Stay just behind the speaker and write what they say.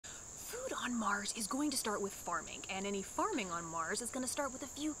on Mars is going to start with farming, and any farming on Mars is going to start with a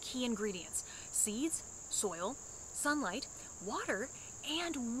few key ingredients: seeds, soil, sunlight, water,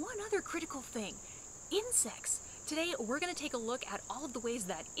 and one other critical thing: insects. Today, we're going to take a look at all of the ways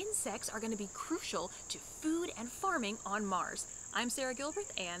that insects are going to be crucial to food and farming on Mars. I'm Sarah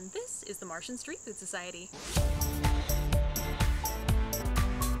Gilbreath, and this is the Martian Street Food Society.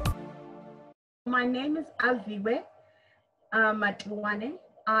 My name is Aziwe Matwane.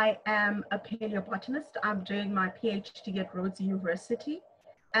 I am a paleobotanist. I'm doing my PhD at Rhodes University,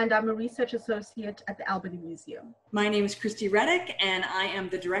 and I'm a research associate at the Albany Museum. My name is Christy Reddick, and I am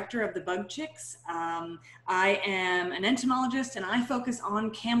the director of the Bug Chicks. I am an entomologist, and I focus on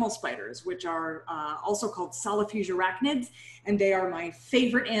camel spiders, which are also called solifuge arachnids, and they are my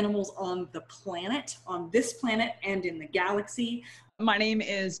favorite animals on the planet, on this planet and in the galaxy. My name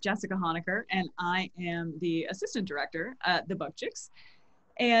is Jessica Honecker, and I am the assistant director at the Bug Chicks.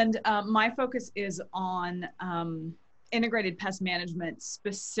 And my focus is on integrated pest management,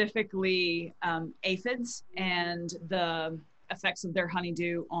 specifically aphids and the effects of their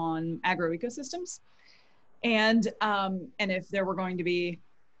honeydew on agroecosystems. And if there were going to be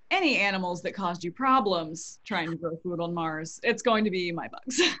any animals that caused you problems trying to grow food on Mars, it's going to be my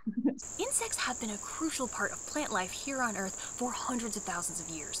bugs. Insects have been a crucial part of plant life here on Earth for hundreds of thousands of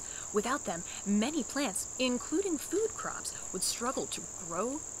years. Without them, many plants, including food crops, would struggle to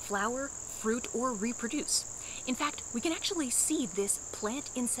grow, flower, fruit, or reproduce. In fact, we can actually see this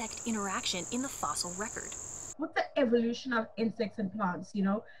plant-insect interaction in the fossil record. With the evolution of insects and plants,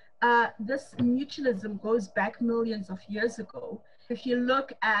 this mutualism goes back millions of years ago. If you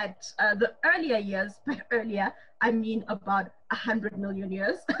look at the earlier years, by earlier, I mean about 100 million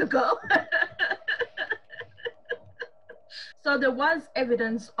years ago. So there was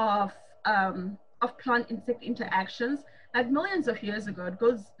evidence of plant-insect interactions like millions of years ago. It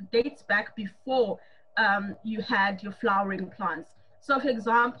dates back before you had your flowering plants. So for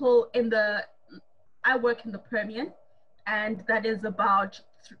example, I work in the Permian, and that is about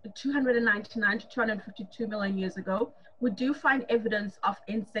 299 to 252 million years ago. We do find evidence of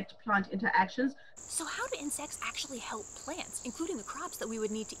insect-plant interactions. So how do insects actually help plants, including the crops that we would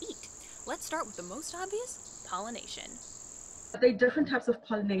need to eat? Let's start with the most obvious: pollination. There are different types of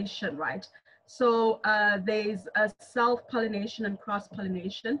pollination, right? So there's a self-pollination and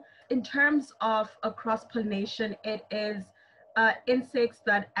cross-pollination. In terms of a cross-pollination, it is insects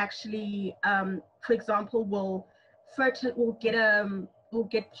that actually, for example, will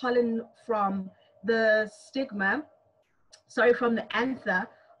get pollen from the stigma, from the anther,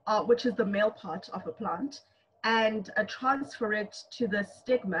 which is the male part of a plant, and transfer it to the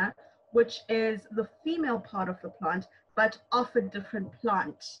stigma, which is the female part of the plant, but of a different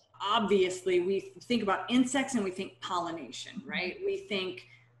plant. Obviously, we think about insects and we think pollination, right?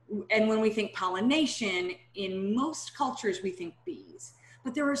 And when we think pollination, in most cultures, we think bees.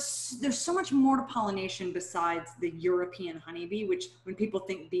 But there's so much more to pollination besides the European honeybee, which when people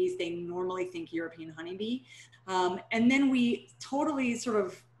think bees, they normally think European honeybee. And then we totally sort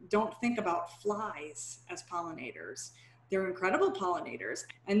of don't think about flies as pollinators. They're incredible pollinators.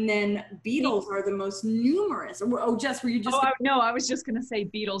 And then beetles are the most numerous. Oh, Jess, were you just... No, I was just gonna say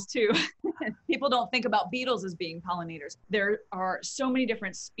beetles too. People don't think about beetles as being pollinators. There are so many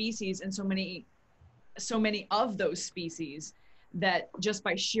different species and so many of those species that just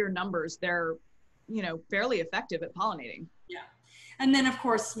by sheer numbers, they're, fairly effective at pollinating. Yeah. And then of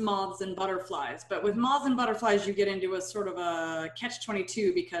course, moths and butterflies. But with moths and butterflies, you get into a sort of a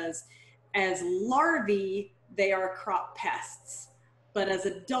catch-22 because as larvae, they are crop pests. But as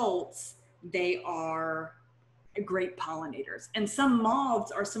adults, they are great pollinators. And some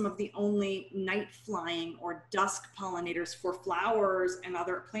moths are some of the only night flying or dusk pollinators for flowers and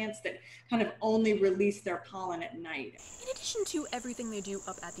other plants that kind of only release their pollen at night. In addition to everything they do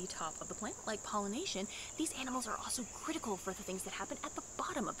up at the top of the plant, like pollination, these animals are also critical for the things that happen at the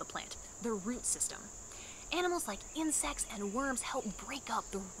bottom of the plant, the root system. Animals like insects and worms help break up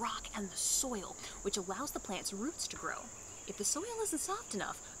the rock and the soil, which allows the plant's roots to grow. If the soil isn't soft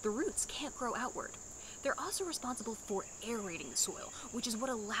enough, the roots can't grow outward. They're also responsible for aerating the soil, which is what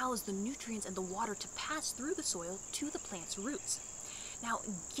allows the nutrients and the water to pass through the soil to the plant's roots. Now,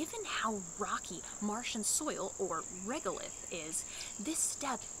 given how rocky Martian soil, or regolith, is, this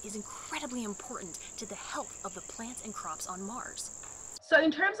step is incredibly important to the health of the plants and crops on Mars. So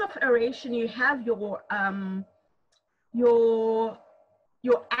in terms of aeration, you have your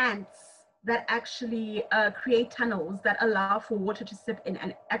ants that actually create tunnels that allow for water to seep in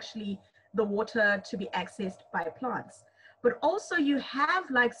and actually the water to be accessed by plants. But also you have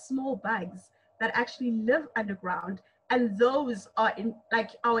like small bugs that actually live underground And those are in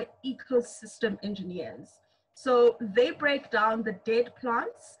like our ecosystem engineers. So they break down the dead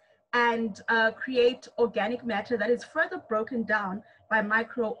plants and create organic matter that is further broken down by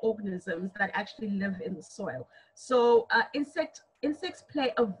microorganisms that actually live in the soil. So insects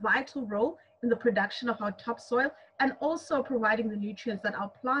play a vital role in the production of our topsoil and also providing the nutrients that our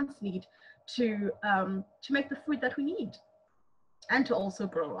plants need to make the food that we need and to also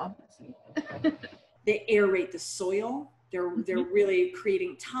grow, obviously. They aerate the soil. They're really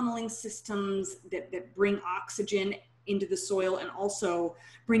creating tunneling systems that bring oxygen into the soil and also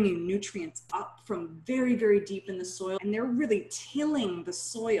bringing nutrients up from very, very deep in the soil. And they're really tilling the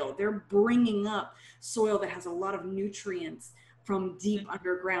soil. They're bringing up soil that has a lot of nutrients from deep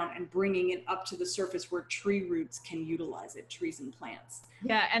underground and bringing it up to the surface where tree roots can utilize it, trees and plants.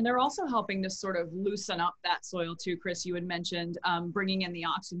 Yeah, and they're also helping to sort of loosen up that soil too, Chris. You had mentioned bringing in the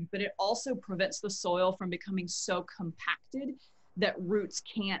oxygen, but it also prevents the soil from becoming so compacted that roots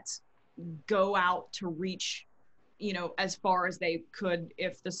can't go out to reach, you know, as far as they could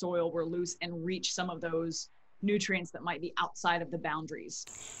if the soil were loose and reach some of those nutrients that might be outside of the boundaries.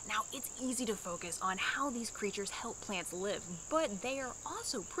 Now, it's easy to focus on how these creatures help plants live, but they are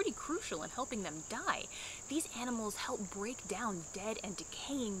also pretty crucial in helping them die. These animals help break down dead and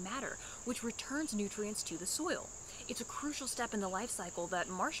decaying matter, which returns nutrients to the soil. It's a crucial step in the life cycle that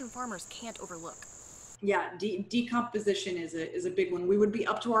Martian farmers can't overlook. Yeah, decomposition is a big one. We would be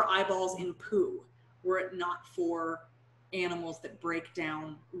up to our eyeballs in poo were it not for animals that break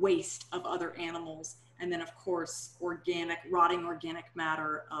down waste of other animals. And then, of course, rotting organic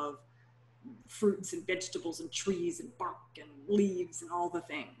matter of fruits and vegetables and trees and bark and leaves and all the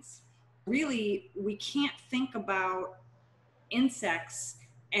things. Really, we can't think about insects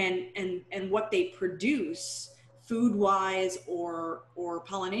and what they produce food-wise or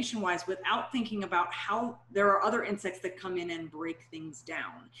pollination-wise without thinking about how there are other insects that come in and break things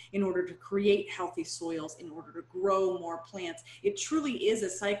down in order to create healthy soils, in order to grow more plants. It truly is a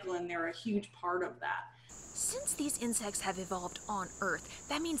cycle, and they're a huge part of that. Since these insects have evolved on Earth,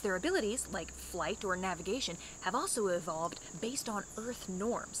 that means their abilities, like flight or navigation, have also evolved based on Earth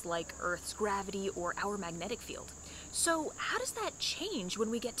norms, like Earth's gravity or our magnetic field. So how does that change when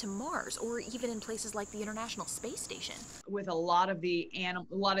we get to Mars, or even in places like the International Space Station? With a lot of the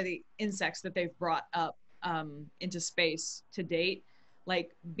insects that they've brought up into space to date,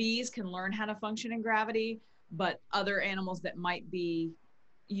 like bees can learn how to function in gravity, but other animals that might be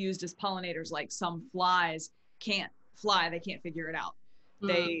used as pollinators, like some flies, can't fly. They can't figure it out.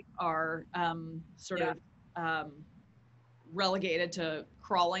 They are relegated to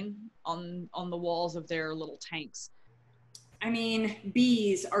crawling on the walls of their little tanks. I mean,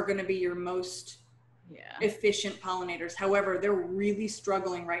 bees are going to be your most efficient pollinators. However, they're really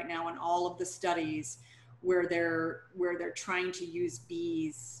struggling right now in all of the studies where they're trying to use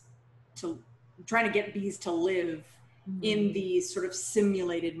bees trying to get bees to live in these sort of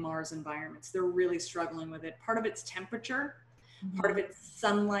simulated Mars environments. They're really struggling with it. Part of it's temperature, part of it's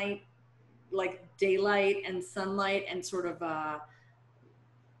sunlight, like daylight and sunlight, and sort of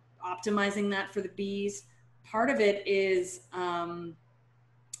optimizing that for the bees. Part of it is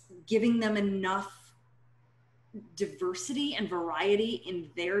giving them enough diversity and variety in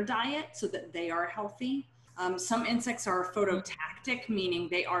their diet so that they are healthy. Some insects are phototactic, meaning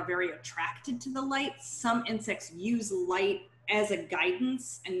they are very attracted to the light. Some insects use light as a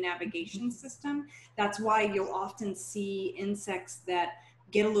guidance and navigation system. That's why you'll often see insects that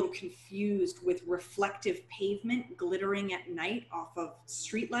get a little confused with reflective pavement glittering at night off of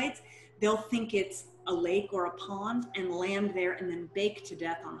streetlights. They'll think it's a lake or a pond and land there and then bake to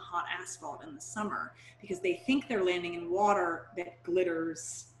death on hot asphalt in the summer because they think they're landing in water that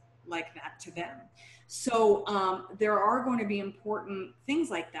glitters like that to them. So there are going to be important things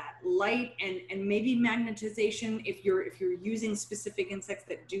like that, light and maybe magnetization. If you're using specific insects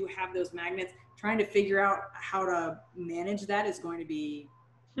that do have those magnets, trying to figure out how to manage that is going to be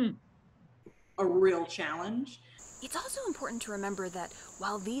a real challenge. It's also important to remember that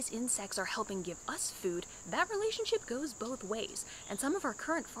while these insects are helping give us food, that relationship goes both ways, and some of our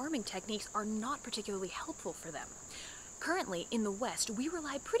current farming techniques are not particularly helpful for them. Currently, in the West, we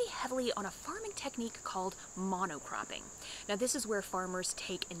rely pretty heavily on a farming technique called monocropping. Now, this is where farmers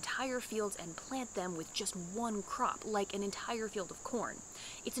take entire fields and plant them with just one crop, like an entire field of corn.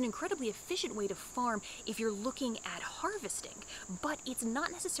 It's an incredibly efficient way to farm if you're looking at harvesting, but it's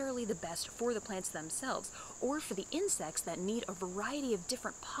not necessarily the best for the plants themselves or for the insects that need a variety of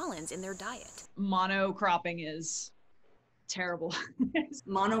different pollens in their diet. Monocropping is terrible.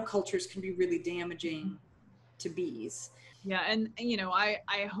 Monocultures can be really damaging to bees. Yeah, and you know, I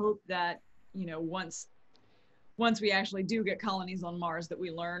hope that, you know, once once we actually do get colonies on Mars, that we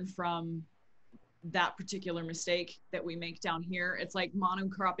learn from that particular mistake that we make down here. It's like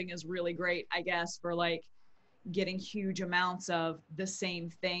monocropping is really great, I guess, for like getting huge amounts of the same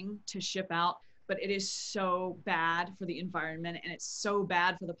thing to ship out, but it is so bad for the environment, and it's so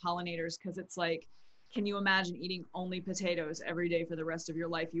bad for the pollinators, because it's like, can you imagine eating only potatoes every day for the rest of your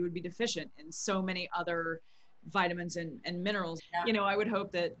life? You would be deficient in so many other vitamins and minerals. Yeah. You know, I would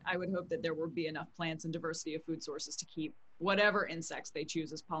hope that there would be enough plants and diversity of food sources to keep whatever insects they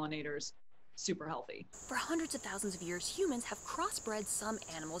choose as pollinators super healthy. For hundreds of thousands of years, humans have crossbred some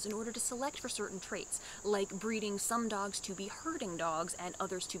animals in order to select for certain traits, like breeding some dogs to be herding dogs and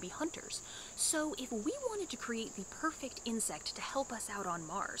others to be hunters. So if we wanted to create the perfect insect to help us out on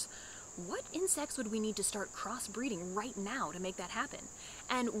Mars, what insects would we need to start crossbreeding right now to make that happen?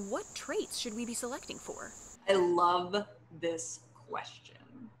 And what traits should we be selecting for? I love this question.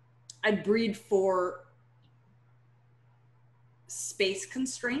 I'd breed for space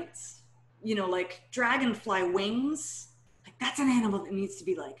constraints. You know, like dragonfly wings, like that's an animal that needs to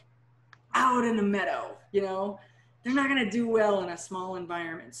be like out in a meadow, you know? They're not gonna do well in a small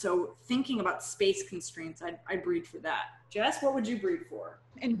environment. So thinking about space constraints, I'd breed for that. Jess, what would you breed for?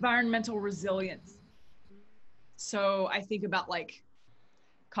 Environmental resilience. So I think about like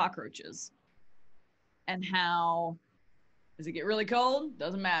cockroaches and how, does it get really cold?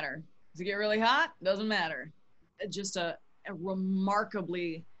 Doesn't matter. Does it get really hot? Doesn't matter. Just a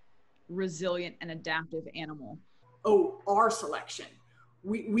remarkably resilient and adaptive animal. Oh, our selection.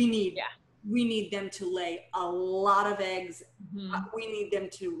 We need them to lay a lot of eggs. Mm-hmm. We need them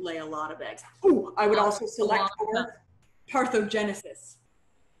to lay a lot of eggs. Ooh, I would also select for parthenogenesis.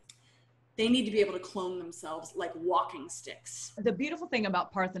 They need to be able to clone themselves like walking sticks. The beautiful thing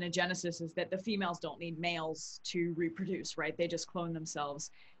about parthenogenesis is that the females don't need males to reproduce, right? They just clone themselves.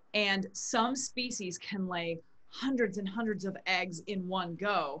 And some species can lay hundreds and hundreds of eggs in one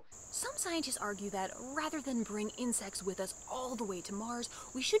go. Some scientists argue that rather than bring insects with us all the way to Mars,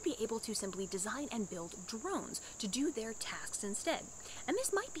 we should be able to simply design and build drones to do their tasks instead. And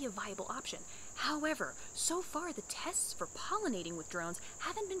this might be a viable option. However, so far the tests for pollinating with drones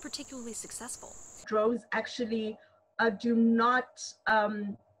haven't been particularly successful. Drones actually do not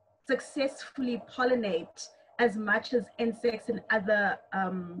successfully pollinate as much as insects and other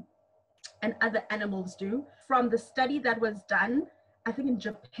animals do. From the study that was done, I think in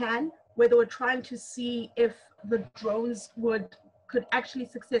Japan, where they were trying to see if the drones could actually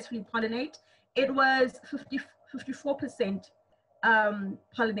successfully pollinate, it was 54%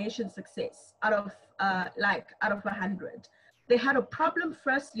 pollination success out of 100. They had a problem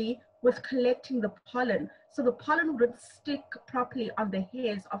firstly with collecting the pollen, so the pollen wouldn't stick properly on the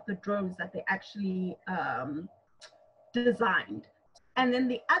hairs of the drones that they actually designed. And then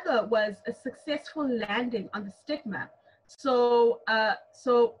the other was a successful landing on the stigma. So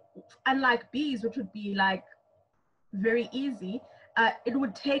unlike bees, which would be like very easy, it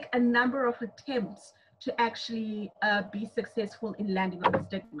would take a number of attempts to actually be successful in landing on the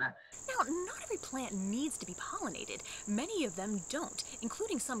stigma. Now, not every plant needs to be pollinated. Many of them don't,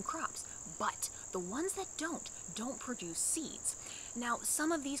 including some crops. But the ones that don't produce seeds. Now,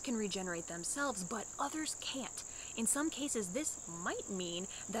 some of these can regenerate themselves, but others can't. In some cases, this might mean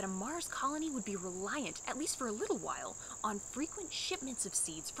that a Mars colony would be reliant, at least for a little while, on frequent shipments of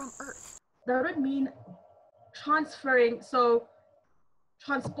seeds from Earth. That would mean transporting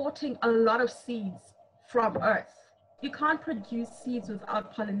a lot of seeds from Earth. You can't produce seeds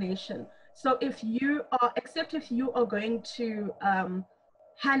without pollination. So except if you are going to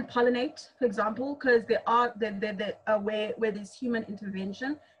hand pollinate, for example, because there are where there's human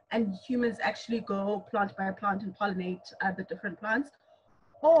intervention and humans actually go plant by plant and pollinate the different plants.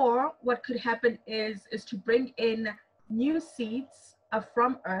 Or what could happen is to bring in new seeds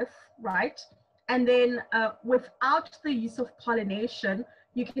from Earth, right? And then without the use of pollination,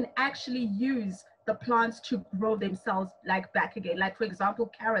 you can actually use the plants to grow themselves back again. Like, for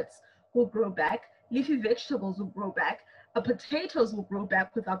example, carrots will grow back, leafy vegetables will grow back, potatoes will grow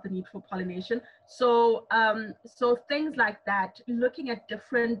back without the need for pollination. So things like that, looking at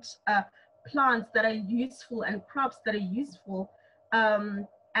different plants that are useful and crops that are useful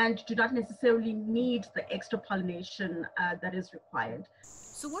and do not necessarily need the extra pollination that is required.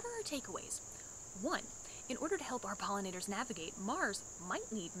 So what are our takeaways? 1. In order to help our pollinators navigate, Mars might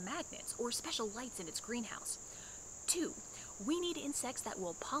need magnets or special lights in its greenhouse. 2. We need insects that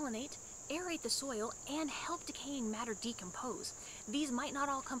will pollinate, aerate the soil, and help decaying matter decompose. These might not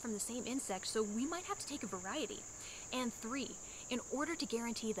all come from the same insect, so we might have to take a variety. And 3. In order to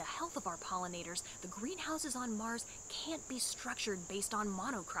guarantee the health of our pollinators, the greenhouses on Mars can't be structured based on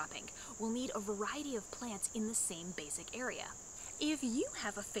monocropping. We'll need a variety of plants in the same basic area. If you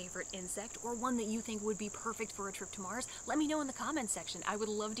have a favorite insect or one that you think would be perfect for a trip to Mars, let me know in the comments section. I would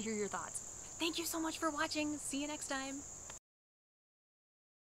love to hear your thoughts. Thank you so much for watching. See you next time.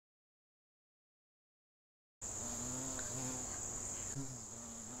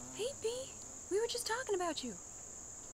 Hey, Bee. We were just talking about you.